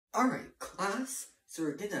Alright, class, so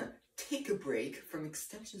we're gonna take a break from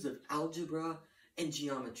extensions of algebra and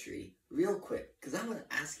geometry real quick, because I want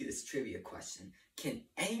to ask you this trivia question. Can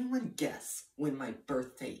anyone guess when my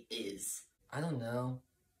birthday is? I don't know.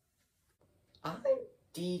 I'm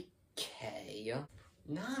DK.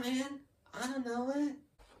 Nah, man, I don't know it.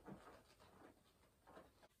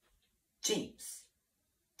 James,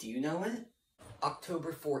 do you know it?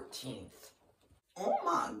 October 14th. Oh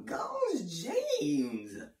my gosh,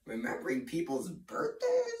 James! Remembering people's birthdays?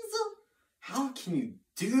 How can you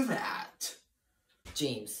do that?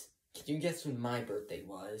 James, can you guess when my birthday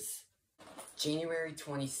was? January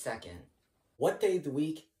 22nd. What day of the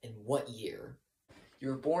week and what year? You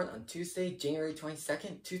were born on Tuesday, January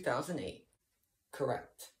 22nd, 2008.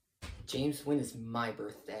 Correct. James, when is my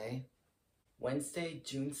birthday? Wednesday,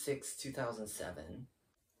 June 6, 2007.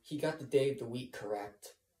 He got the day of the week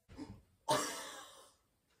correct.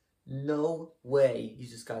 No way you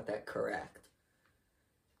just got that correct.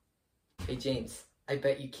 Hey James, I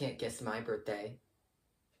bet you can't guess my birthday.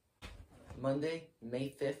 Monday,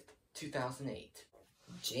 May 5th, 2008.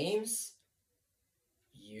 James,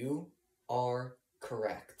 you are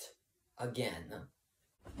correct. Again.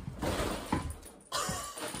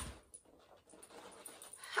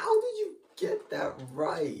 How did you get that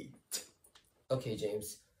right? Okay,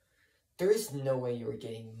 James. There is no way you were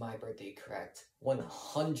getting my birthday correct.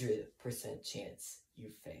 100% chance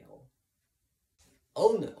you fail.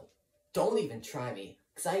 Oh no, don't even try me,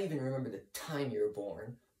 because I even remember the time you were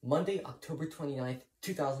born. Monday, October 29th,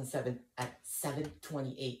 2007 at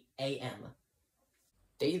 7:28 a.m.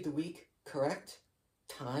 Day of the week, correct?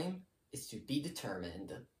 Time is to be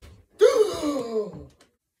determined.